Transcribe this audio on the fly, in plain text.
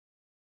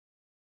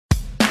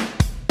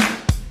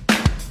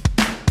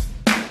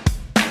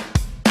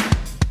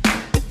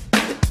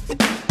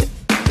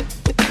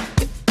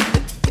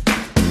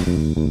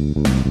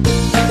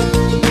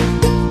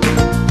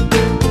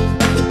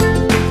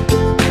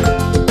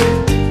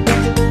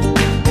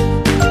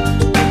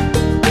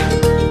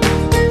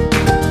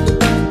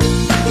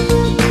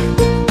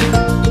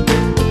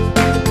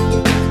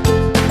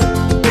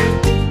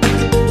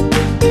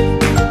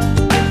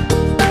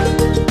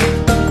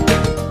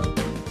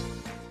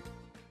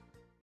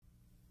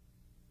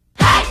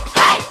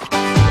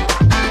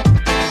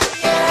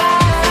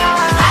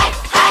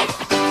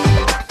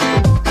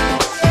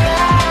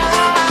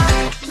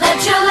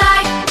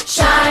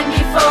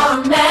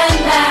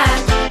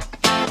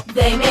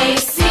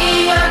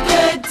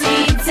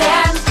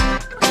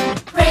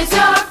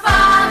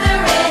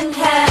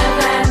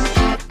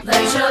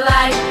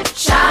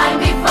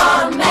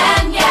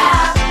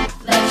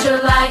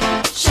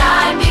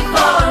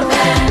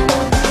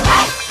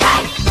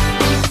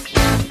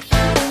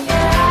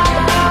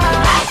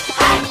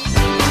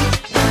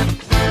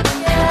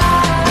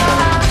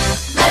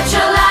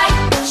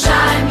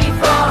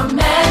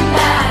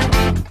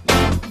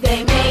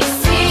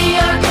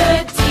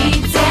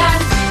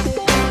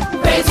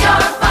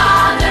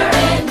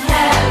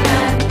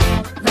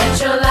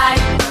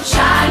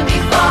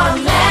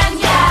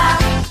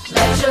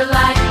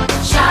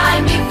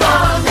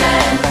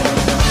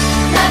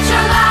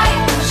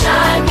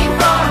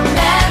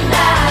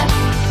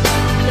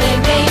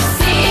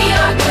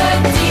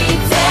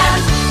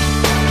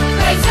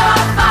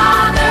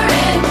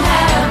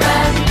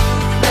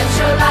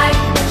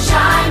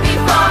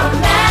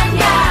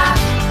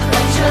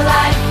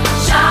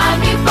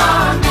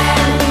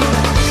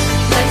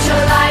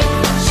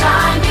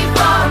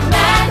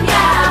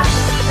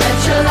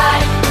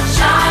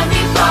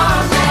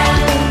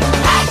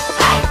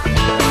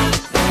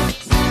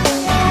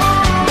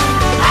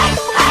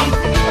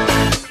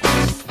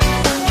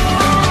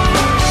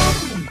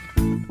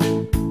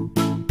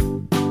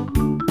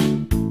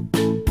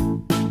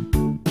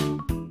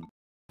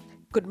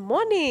Good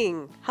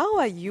morning. How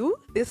are you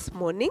this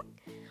morning?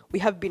 We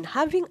have been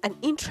having an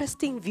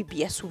interesting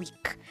VBS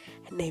week,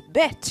 and I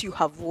bet you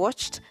have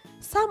watched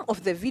some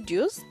of the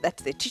videos that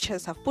the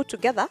teachers have put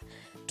together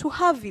to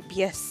have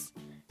VBS.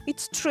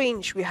 It's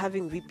strange we're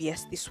having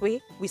VBS this way.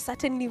 We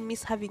certainly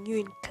miss having you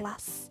in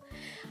class,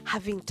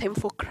 having time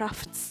for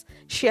crafts,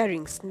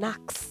 sharing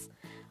snacks.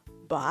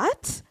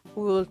 But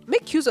we will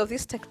make use of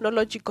this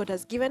technology God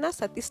has given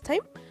us at this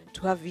time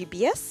to have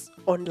VBS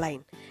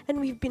online. And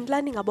we've been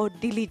learning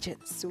about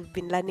diligence. We've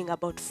been learning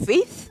about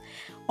faith,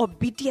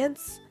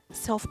 obedience,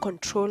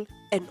 self-control,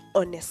 and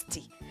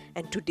honesty.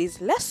 And today's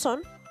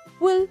lesson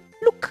will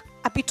look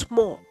a bit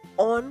more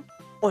on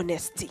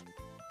honesty.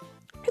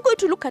 We're going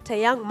to look at a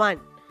young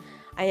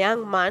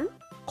man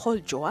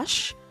called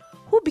Joash,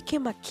 who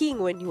became a king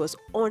when he was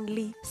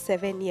only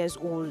 7 years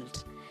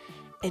old.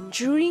 And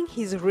during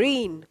his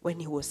reign, when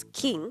he was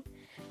king,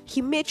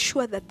 he made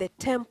sure that the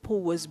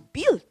temple was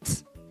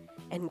built.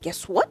 And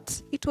guess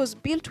what? It was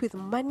built with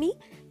money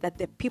that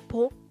the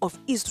people of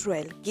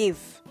Israel gave.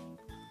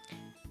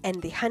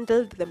 And they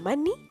handled the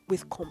money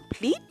with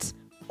complete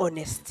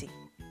honesty.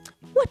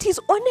 What is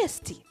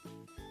honesty?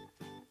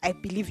 I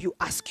believe you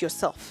ask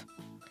yourself.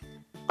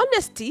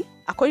 Honesty,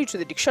 according to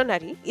the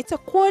dictionary, it's a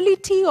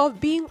quality of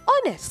being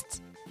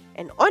honest.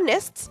 An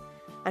honest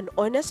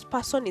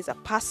person is a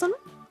person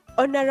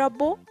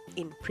honorable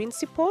in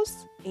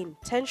principles,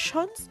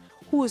 intentions,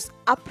 who is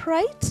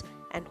upright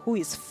and who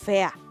is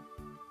fair.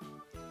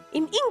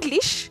 In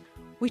English,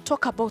 we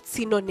talk about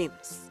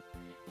synonyms.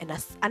 And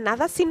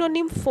another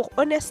synonym for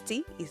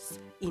honesty is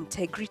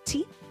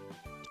integrity,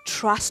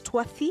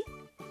 trustworthy,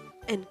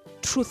 and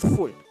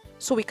truthful.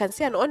 So we can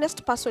say an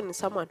honest person is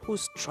someone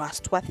who's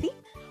trustworthy,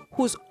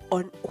 who's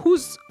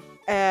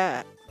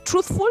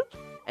truthful,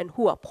 and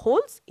who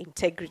upholds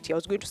integrity. I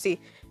was going to say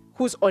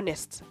who's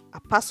honest. A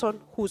person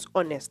who's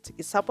honest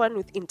is someone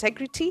with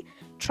integrity,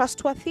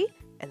 trustworthy,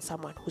 and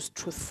someone who's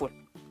truthful.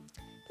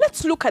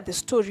 Let's look at the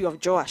story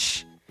of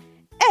Joash.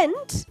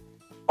 And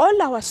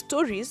all our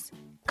stories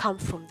come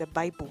from the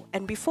Bible.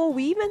 And before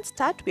we even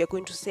start, we are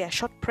going to say a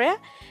short prayer,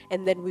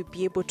 and then we'll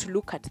be able to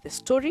look at the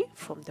story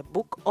from the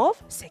book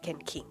of 2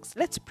 Kings.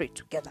 Let's pray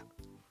together.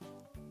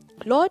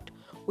 Lord,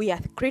 we are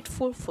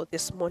grateful for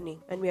this morning,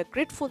 and we are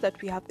grateful that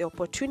we have the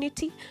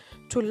opportunity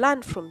to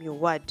learn from your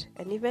word.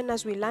 And even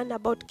as we learn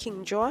about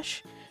King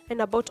Joash and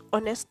about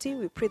honesty,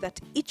 we pray that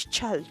each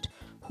child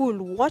who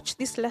will watch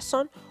this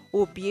lesson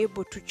will be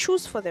able to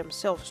choose for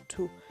themselves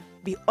to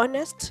be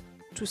honest,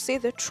 to say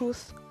the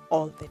truth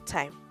all the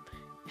time.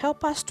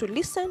 Help us to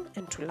listen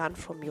and to learn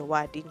from your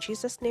word. In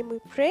Jesus' name we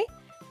pray.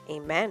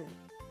 Amen.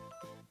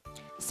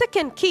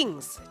 2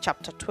 Kings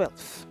chapter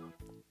 12,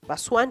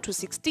 verse 1 to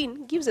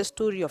 16 gives a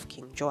story of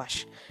King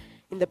Joash.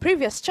 In the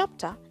previous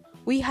chapter,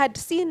 we had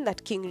seen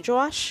that King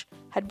Joash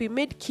had been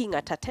made king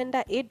at a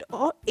tender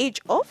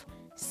age of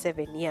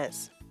 7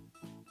 years.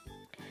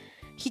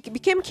 He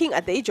became king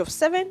at the age of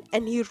 7,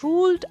 and he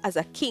ruled as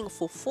a king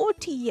for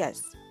 40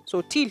 years.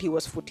 So till he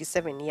was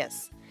 47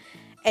 years.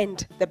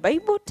 And the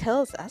Bible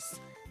tells us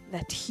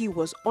that he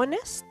was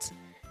honest,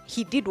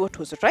 he did what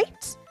was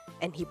right,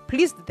 and he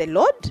pleased the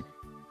Lord.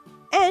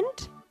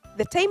 And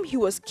the time he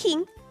was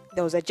king,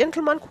 there was a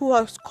gentleman who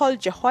was called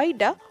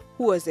Jehoiada,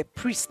 who was a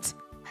priest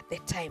at the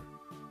time.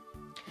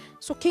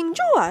 So King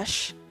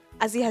Joash,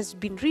 as he has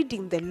been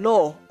reading the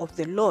law of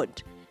the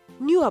Lord,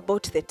 knew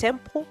about the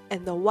temple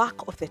and the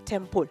work of the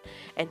temple,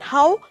 and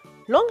how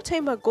long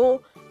time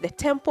ago the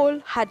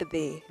temple had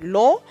the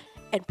law,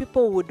 and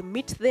people would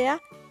meet there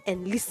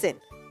and listen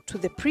to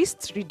the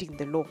priests reading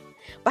the law.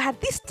 But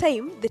at this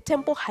time, the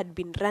temple had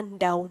been run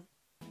down.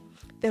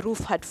 The roof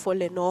had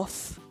fallen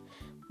off.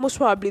 Most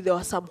probably there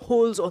were some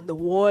holes on the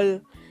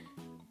wall.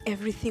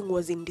 Everything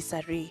was in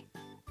disarray.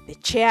 The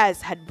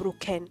chairs had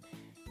broken.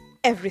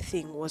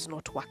 Everything was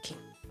not working.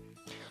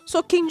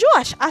 So King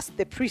Joash asked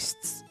the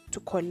priests to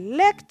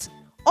collect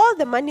all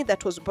the money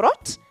that was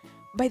brought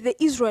by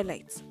the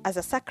Israelites as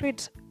a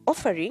sacred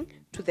offering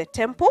to the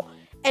temple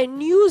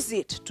and use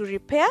it to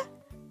repair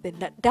the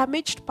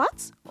damaged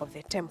parts of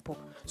the temple.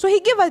 So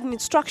he gave an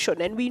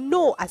instruction, and we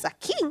know as a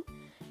king,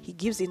 he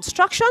gives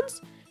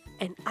instructions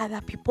and other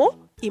people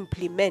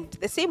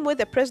implement. The same way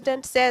the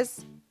president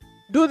says,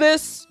 do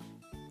this,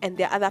 and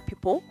there are other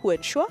people who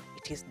ensure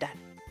it is done.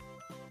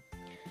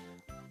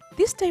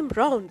 This time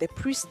round, the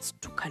priests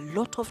took a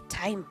lot of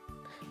time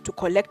to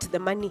collect the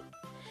money,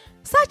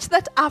 such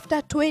that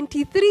after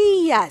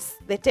 23 years,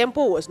 the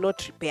temple was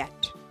not repaired.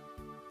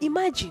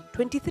 Imagine,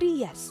 23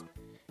 years.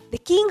 The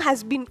king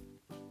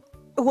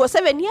was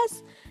 7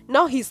 years.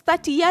 Now he's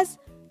 30 years.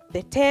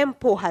 The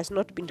temple has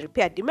not been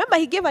repaired. Remember,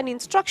 he gave an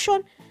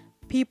instruction.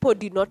 People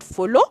did not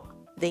follow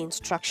the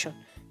instruction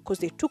because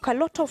they took a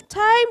lot of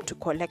time to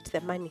collect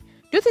the money.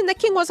 Do you think the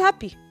king was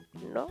happy?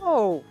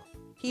 No.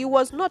 He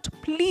was not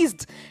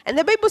pleased. And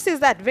the Bible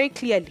says that very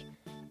clearly.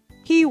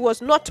 He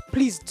was not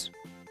pleased.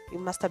 He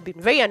must have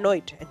been very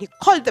annoyed. And he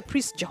called the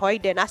priest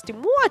Jehoiada and asked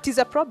him, what is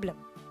the problem?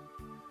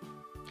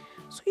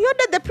 So he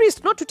ordered the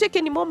priest not to take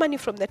any more money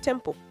from the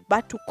temple,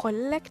 but to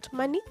collect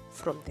money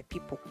from the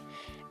people.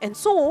 And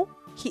so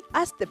he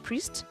asked the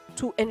priest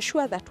to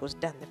ensure that was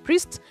done. The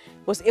priest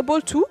was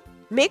able to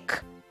make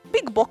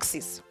big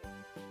boxes.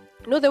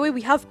 You know the way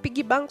we have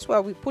piggy banks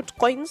where we put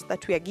coins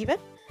that we are given?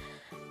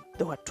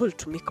 They were told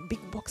to make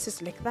big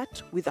boxes like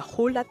that with a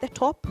hole at the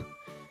top.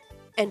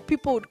 And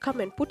people would come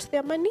and put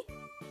their money.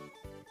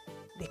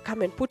 They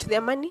come and put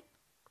their money.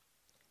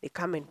 They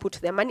come and put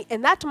their money.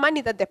 And that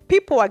money that the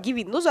people were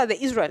giving, those are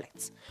the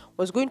Israelites,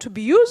 was going to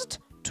be used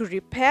to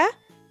repair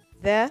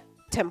their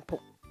temple.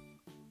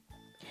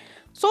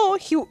 So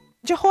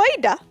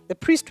Jehoiada, the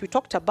priest we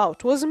talked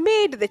about, was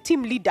made the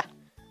team leader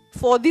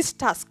for this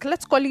task.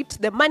 Let's call it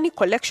the money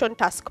collection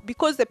task,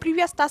 because the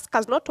previous task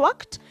has not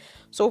worked.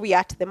 So we are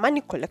at the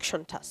money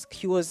collection task.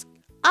 He was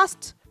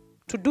asked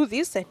to do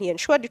this, and he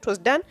ensured it was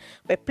done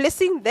by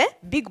placing the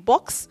big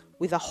box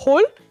with a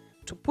hole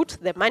to put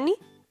the money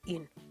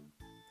in.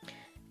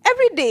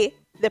 Every day,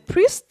 the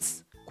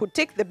priests could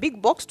take the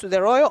big box to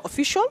the royal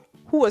official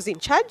who was in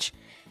charge,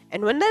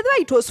 and whenever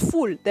it was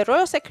full, the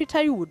royal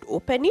secretary would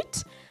open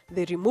it,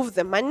 they remove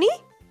the money,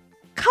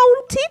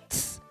 count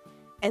it,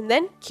 and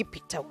then keep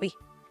it away.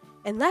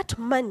 And that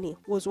money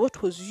was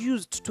what was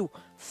used to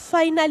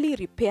finally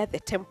repair the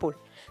temple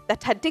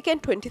that had taken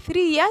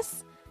 23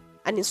 years.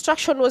 An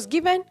instruction was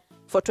given.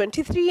 For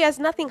 23 years,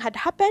 nothing had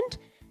happened.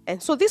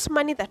 And so this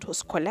money that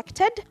was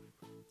collected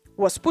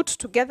was put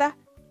together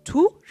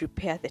to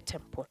repair the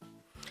temple.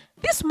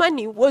 This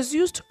money was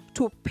used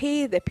to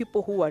pay the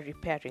people who were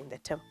repairing the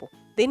temple.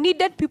 They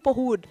needed people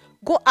who would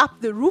go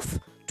up the roof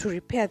to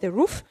repair the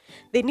roof.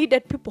 They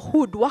needed people who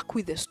would work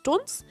with the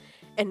stones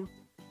and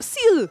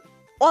seal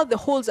all the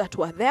holes that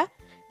were there.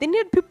 They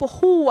needed people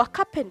who were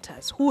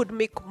carpenters who would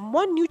make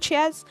more new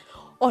chairs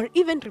or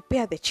even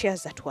repair the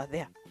chairs that were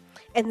there.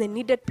 And they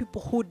needed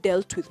people who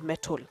dealt with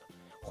metal,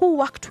 who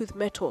worked with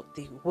metal.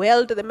 They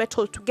weld the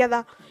metal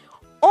together.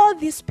 All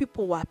these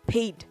people were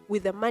paid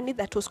with the money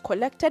that was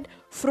collected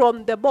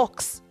from the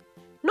box.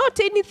 Not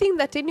anything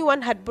that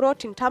anyone had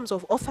brought in terms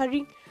of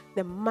offering,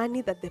 the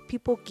money that the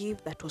people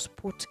gave that was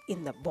put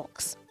in the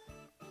box.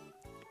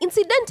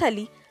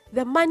 Incidentally,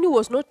 the money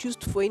was not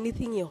used for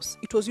anything else.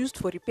 It was used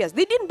for repairs.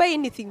 They didn't buy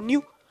anything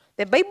new.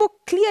 The Bible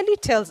clearly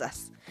tells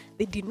us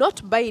they did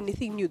not buy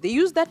anything new. They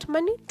used that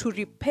money to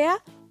repair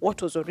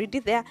what was already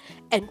there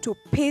and to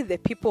pay the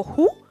people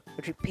who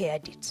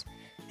repaired it.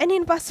 And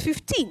in verse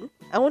 15,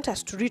 I want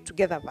us to read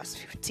together verse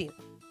 15.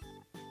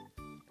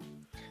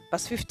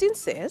 Verse 15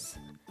 says,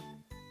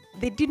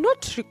 they did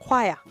not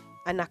require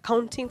an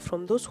accounting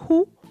from those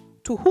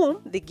to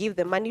whom they gave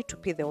the money to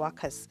pay the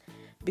workers,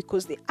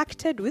 because they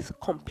acted with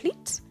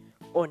complete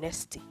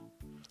honesty.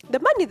 The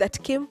money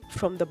that came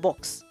from the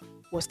box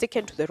was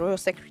taken to the royal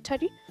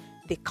secretary.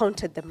 They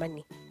counted the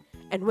money.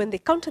 And when they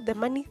counted the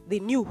money, they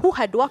knew who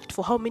had worked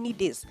for how many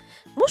days.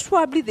 Most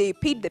probably they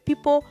paid the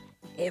people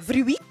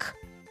every week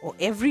or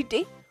every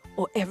day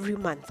or every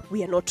month.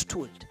 We are not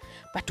told.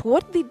 But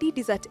what they did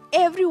is that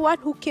everyone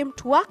who came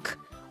to work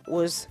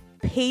was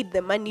paid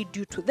the money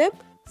due to them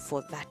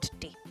for that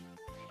day.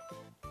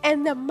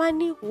 And the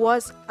money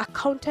was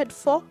accounted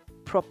for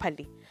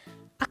properly.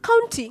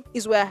 Accounting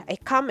is where I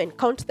come and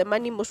count the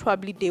money. Most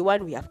probably day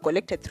one, we have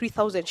collected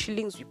 3,000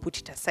 shillings, we put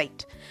it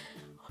aside.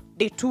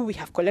 Day two, we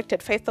have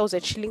collected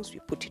 5,000 shillings, we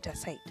put it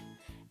aside.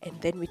 And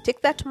then we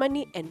take that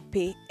money and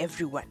pay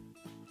everyone.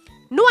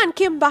 No one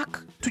came back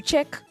to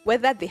check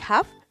whether they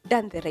have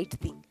done the right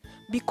thing,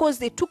 because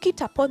they took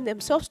it upon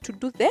themselves to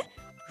do the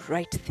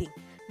right thing.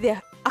 They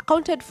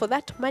accounted for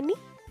that money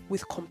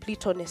with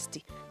complete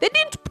honesty. They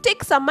didn't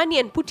take some money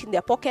and put in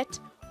their pocket.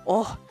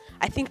 Oh,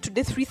 I think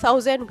today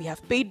 3,000, we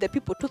have paid the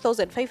people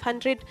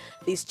 2,500.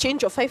 There's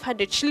change of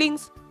 500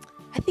 shillings.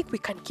 I think we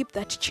can keep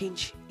that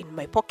change in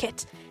my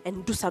pocket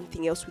and do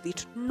something else with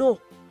it.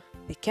 No,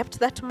 they kept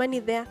that money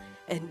there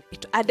and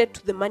it added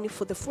to the money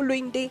for the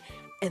following day,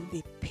 and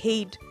they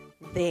paid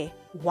their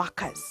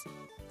workers.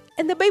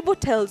 And the Bible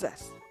tells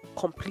us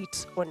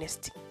complete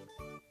honesty.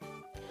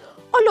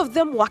 All of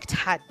them worked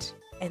hard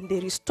and they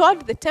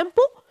restored the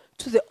temple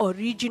to the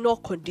original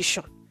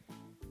condition,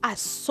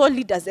 as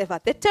solid as ever.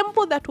 The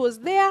temple that was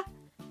there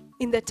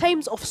in the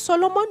times of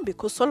Solomon,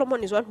 because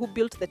Solomon is one who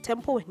built the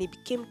temple when he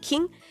became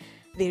king,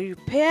 they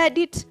repaired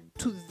it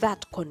to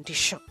that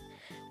condition.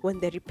 When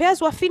the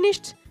repairs were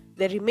finished,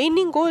 the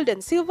remaining gold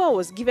and silver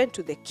was given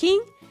to the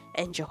king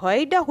and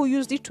Jehoiada, who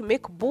used it to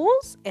make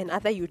bowls and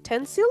other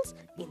utensils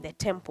in the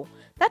temple.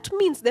 That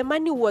means the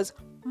money was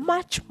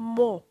much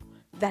more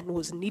than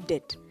was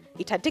needed.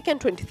 It had taken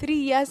 23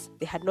 years.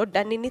 They had not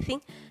done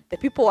anything. The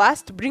people were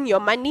asked, bring your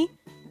money.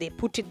 They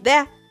put it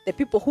there. The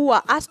people who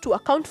were asked to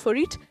account for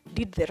it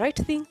did the right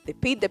thing. They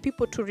paid the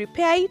people to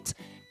repair it.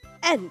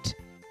 And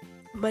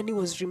money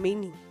was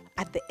remaining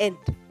at the end.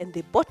 And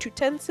they bought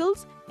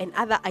utensils and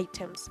other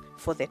items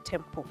for the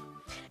temple.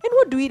 And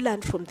what do we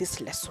learn from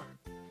this lesson?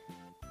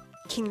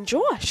 King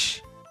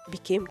Joash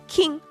became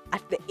king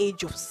at the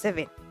age of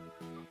 7.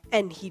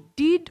 And he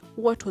did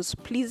what was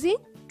pleasing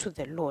to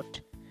the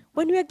Lord.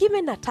 When we are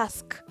given a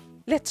task,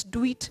 let's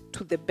do it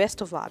to the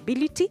best of our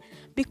ability,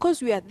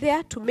 because we are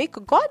there to make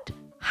God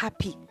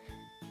happy.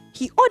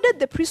 He ordered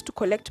the priest to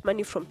collect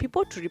money from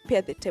people to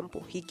repair the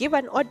temple. He gave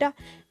an order,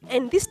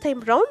 and this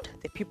time round,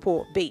 the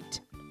people obeyed.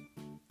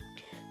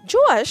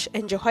 Joash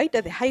and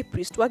Jehoiada the high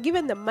priest were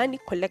given the money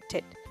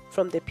collected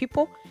from the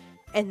people,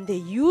 and they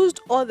used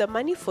all the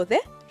money for the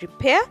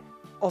repair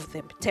of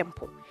the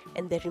temple.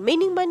 And the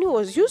remaining money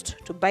was used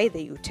to buy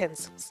the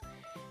utensils.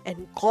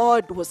 And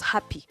God was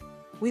happy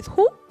with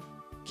who?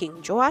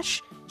 King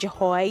Joash,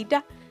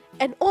 Jehoiada,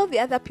 and all the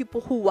other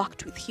people who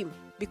worked with him,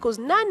 because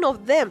none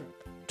of them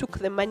took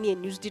the money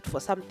and used it for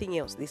something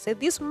else. They said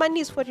this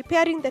money is for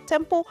repairing the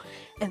temple,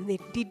 and they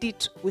did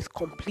it with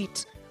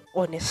complete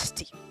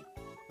honesty.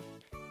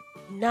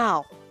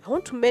 Now, I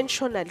want to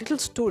mention a little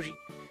story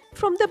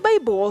from the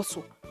Bible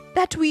also,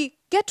 that we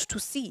get to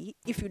see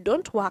if you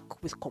don't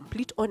work with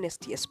complete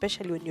honesty,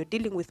 especially when you're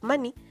dealing with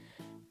money,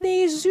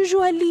 there is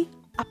usually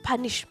a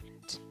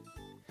punishment.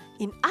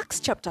 In Acts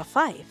chapter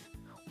 5,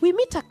 we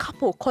meet a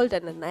couple called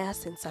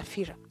Ananias and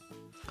Sapphira,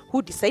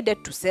 who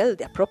decided to sell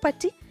their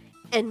property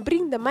and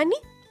bring the money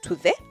to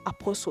the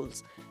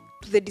apostles,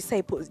 to the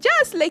disciples,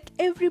 just like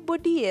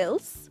everybody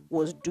else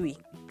was doing.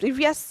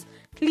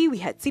 Previously, we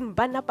had seen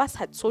Barnabas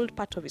had sold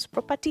part of his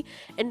property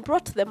and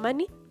brought the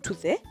money to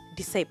the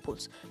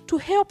disciples to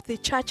help the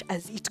church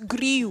as it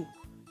grew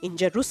in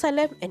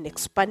Jerusalem and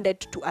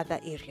expanded to other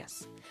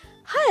areas.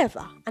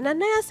 However,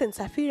 Ananias and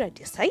Sapphira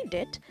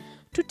decided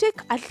to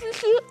take a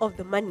little of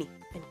the money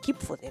and keep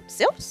for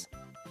themselves,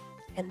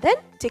 and then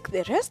take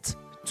the rest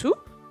to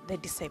the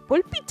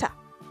disciple Peter.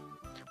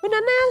 When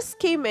Ananias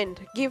came and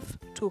gave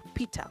to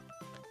Peter,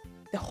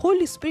 the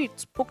Holy Spirit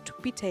spoke to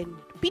Peter, and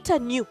Peter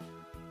knew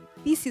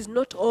this is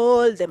not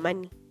all the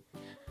money.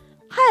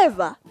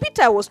 However,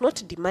 Peter was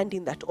not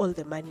demanding that all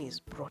the money is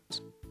brought.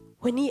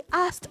 When he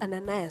asked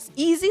Ananias,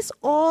 is this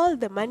all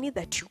the money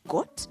that you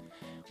got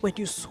when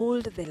you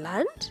sold the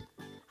land?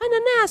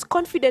 Ananias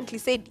confidently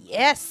said,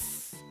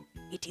 yes,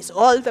 it is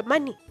all the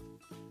money.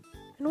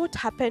 And what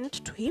happened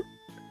to him?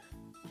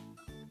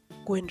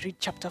 Go and read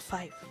chapter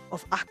 5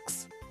 of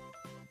Acts.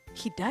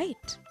 He died.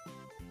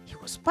 He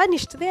was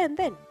punished there and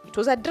then. It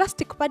was a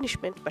drastic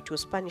punishment, but he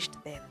was punished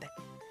there and then.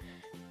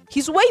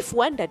 His wife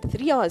wondered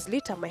 3 hours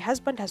later, my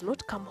husband has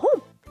not come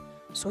home.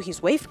 So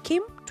his wife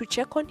came to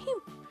check on him.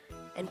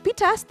 And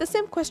Peter asked the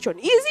same question,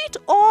 is it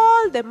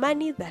all the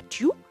money that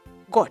you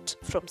got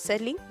from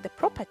selling the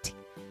property?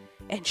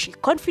 And she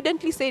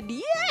confidently said,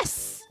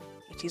 yes,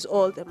 it is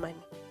all the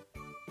money.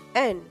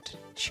 And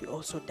she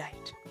also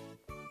died.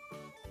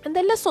 And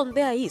the lesson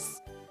there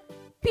is,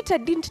 Peter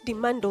didn't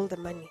demand all the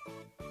money,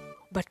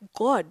 but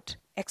God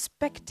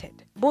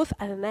expected both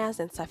Ananias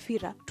and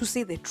Sapphira to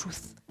say the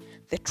truth.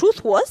 The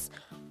truth was,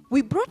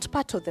 we brought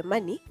part of the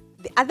money,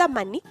 the other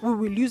money, we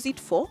will use it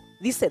for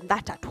this and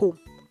that at home.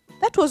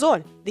 That was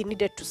all they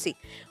needed to say,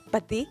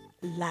 but they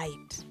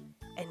lied.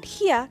 And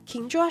here,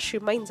 King Joash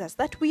reminds us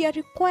that we are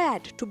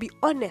required to be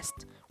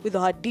honest with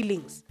our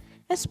dealings,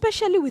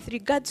 especially with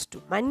regards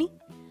to money,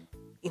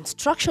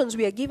 instructions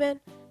we are given,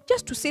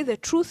 just to say the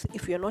truth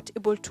if we are not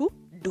able to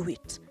do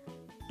it.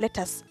 Let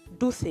us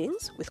do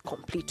things with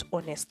complete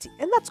honesty.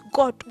 And that's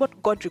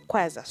what God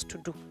requires us to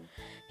do.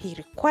 He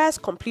requires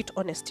complete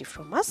honesty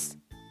from us.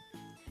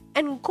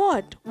 And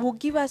God will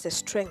give us the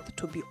strength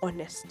to be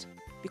honest.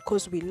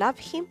 Because we love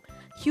Him,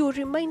 He will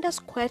remind us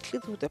quietly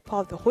through the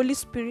power of the Holy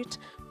Spirit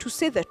to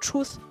say the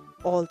truth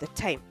all the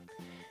time.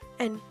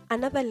 And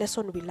another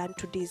lesson we learned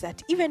today is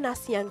that even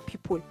as young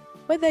people,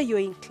 whether you're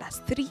in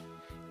class 3,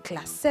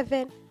 class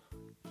 7,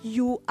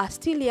 you are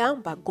still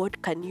young, but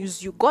God can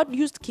use you. God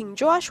used King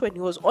Joash when he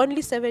was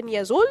only 7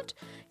 years old.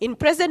 In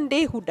present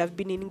day, he would have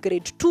been in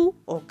grade 2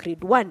 or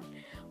grade 1.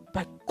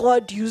 But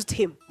God used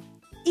him,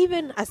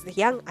 even as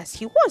young as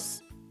he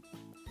was.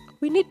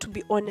 We need to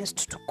be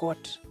honest to God,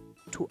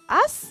 to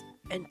us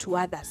and to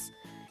others.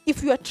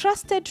 If you are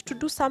trusted to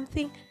do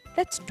something,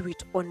 let's do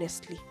it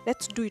honestly.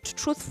 Let's do it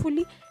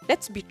truthfully.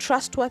 Let's be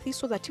trustworthy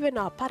so that even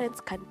our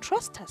parents can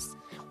trust us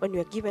when we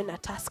are given a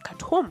task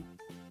at home.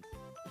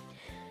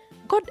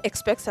 God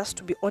expects us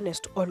to be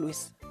honest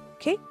always,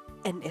 okay?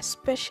 And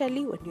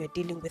especially when you are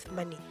dealing with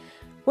money.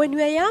 When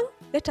we are young,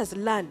 let us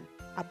learn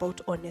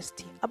about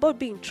honesty, about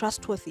being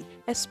trustworthy,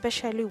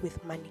 especially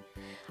with money.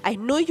 I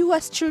know you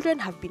as children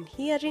have been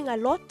hearing a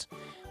lot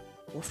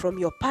from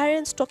your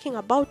parents talking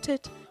about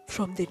it,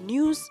 from the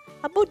news,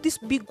 about this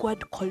big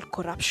word called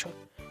corruption,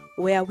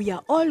 where we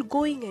are all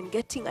going and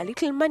getting a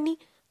little money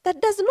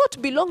that does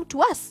not belong to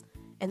us,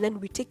 and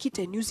then we take it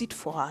and use it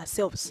for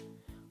ourselves.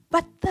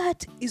 But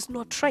that is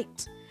not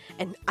right.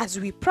 And as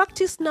we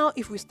practice now,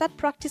 if we start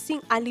practicing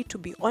early to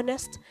be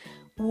honest,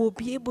 we will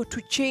be able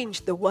to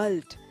change the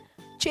world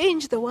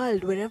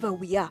wherever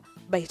we are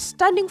by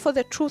standing for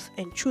the truth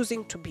and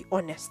choosing to be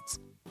honest.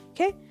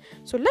 Okay?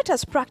 So let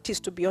us practice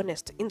to be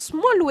honest in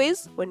small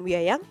ways when we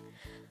are young.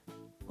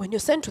 When you're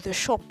sent to the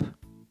shop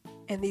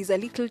and there's a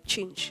little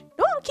change,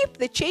 don't keep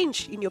the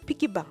change in your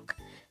piggy bank.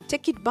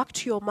 Take it back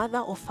to your mother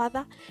or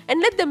father and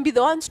let them be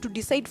the ones to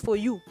decide for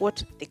you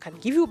what they can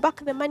give you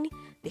back the money,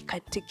 they can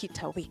take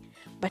it away,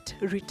 but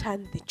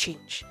return the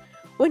change.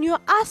 When you're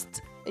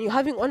asked and you're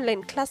having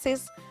online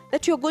classes,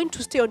 that you're going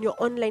to stay on your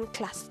online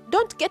class.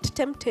 Don't get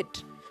tempted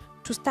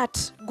to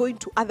start going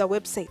to other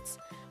websites.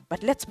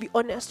 But let's be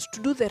honest,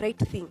 to do the right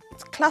thing.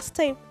 It's class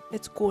time,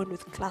 let's go on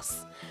with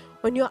class.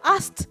 When you're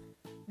asked,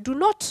 do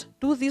not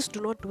do this,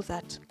 do not do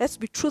that, let's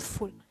be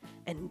truthful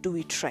and do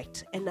it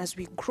right. And as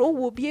we grow,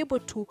 we'll be able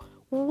to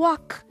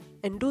work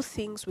and do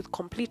things with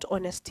complete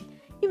honesty.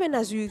 Even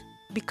as we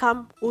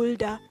become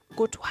older,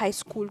 go to high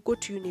school, go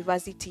to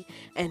university,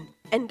 and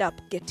end up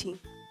getting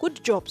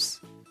good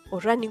jobs or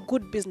running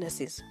good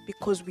businesses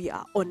because we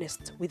are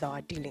honest with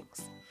our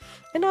dealings.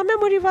 And our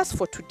memory verse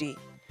for today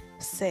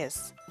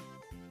says,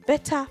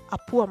 better a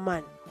poor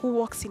man who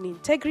walks in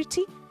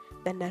integrity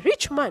than a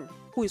rich man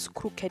who is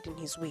crooked in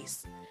his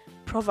ways.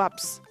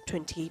 Proverbs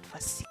 28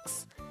 verse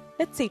 6.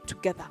 Let's say it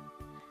together.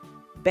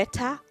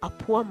 Better a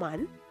poor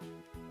man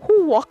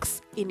who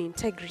walks in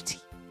integrity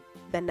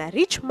than a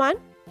rich man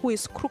who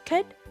is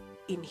crooked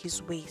in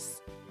his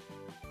ways.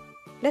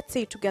 Let's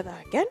say it together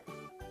again.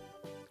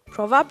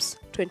 Proverbs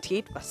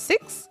 28 verse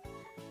 6.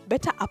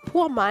 Better a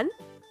poor man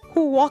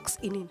who walks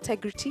in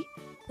integrity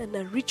than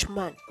a rich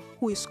man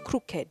who is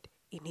crooked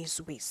in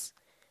his ways.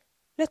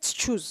 Let's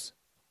choose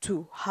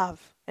to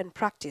have and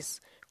practice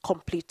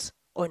complete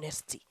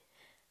honesty.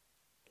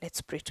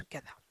 Let's pray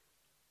together.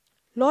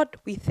 Lord,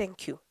 we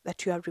thank you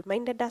that you have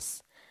reminded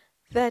us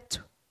that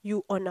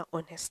you honor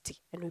honesty.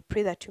 And we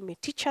pray that you may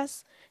teach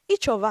us,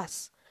 each of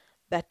us,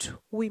 that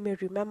we may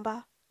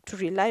remember to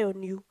rely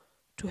on you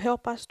to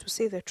help us to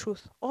say the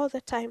truth all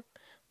the time,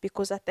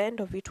 because at the end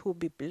of it we'll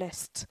be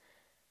blessed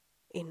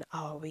in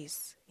our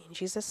ways. In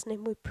Jesus'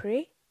 name we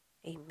pray.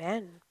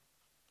 Amen.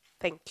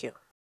 Thank you.